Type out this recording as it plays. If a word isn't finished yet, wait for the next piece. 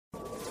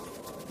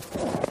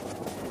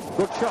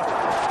Good shot.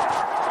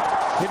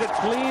 Hit it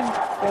clean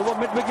over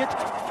mid-wicket.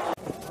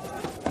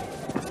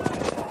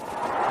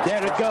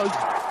 There it goes.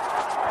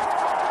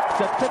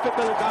 It's a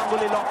typical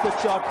Ganguly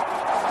locked shot.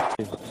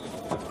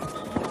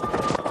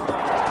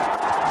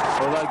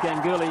 Although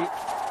Ganguly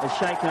has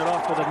shaken it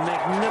off with a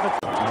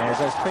magnificent... There's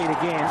his feet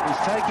again.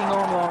 He's taking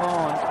on long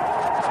on.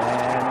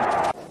 And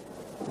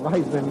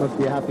Wiseman must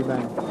be a happy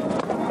man.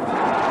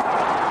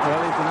 Well,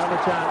 there's another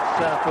chance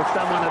for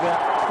someone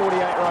about 48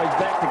 rows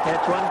back to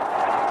catch one.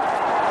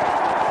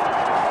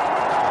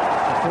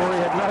 Vettori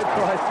had no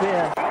price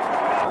there.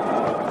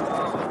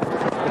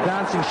 The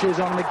dancing shoes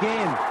on him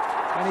again.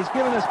 And he's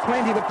given us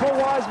plenty, but poor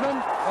Wiseman,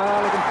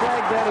 we can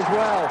flag that as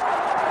well.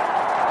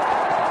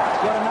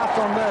 He's got enough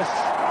on this.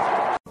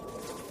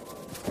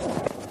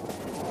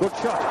 Good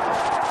shot.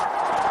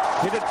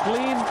 Hit it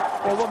clean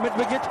over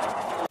mid-wicket.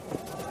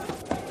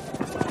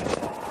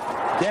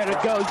 There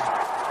it goes.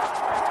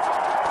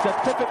 It's a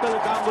typical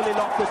Ganguly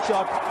locked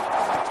shot.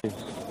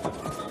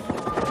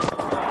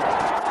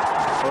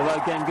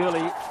 Although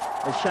Ganguly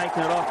has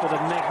shaken it off with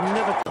a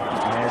magnificent...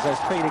 There's his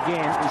feet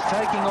again. He's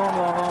taking on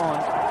long on.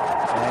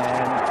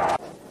 And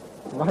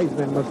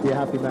Wiseman must be a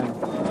happy man.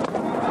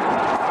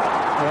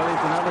 Well,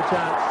 there's another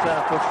chance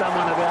for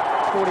someone about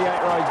 48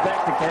 rows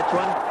back to catch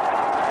one.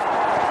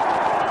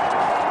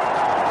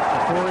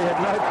 Vettori had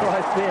no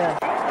price there.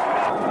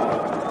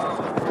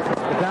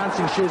 The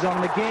dancing shoes on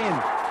him again.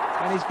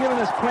 And he's given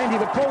us plenty,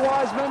 but poor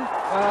Wiseman,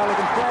 we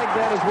can flag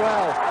that as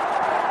well.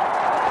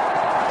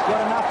 He's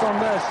got enough on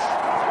this.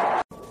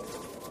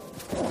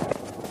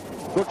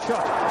 Good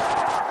shot.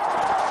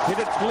 Hit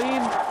it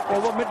clean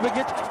over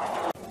mid-wicket.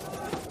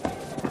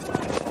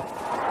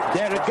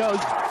 There it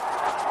goes.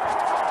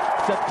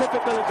 It's a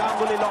typical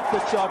Ganguly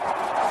locked shot.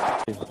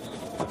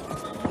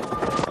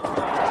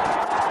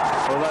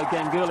 Although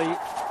Ganguly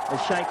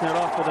has shaken it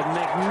off with a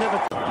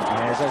magnificent...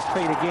 There's his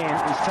feet again.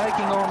 He's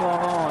taking on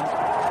long on.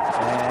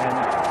 And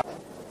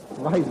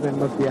Wiseman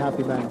must be a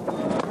happy man.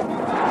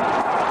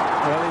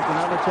 Well, there's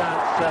another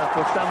chance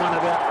for someone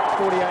about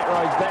 48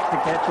 rows back to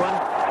catch one.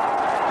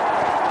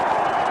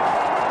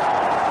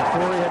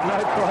 Vettori had no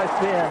price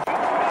there.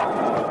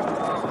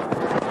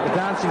 The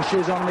dancing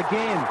shoes on him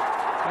again.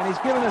 And he's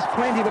given us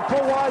plenty, but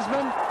poor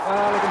Wiseman,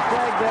 we can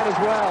flag that as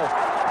well.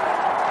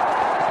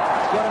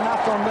 He's got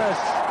enough on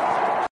this.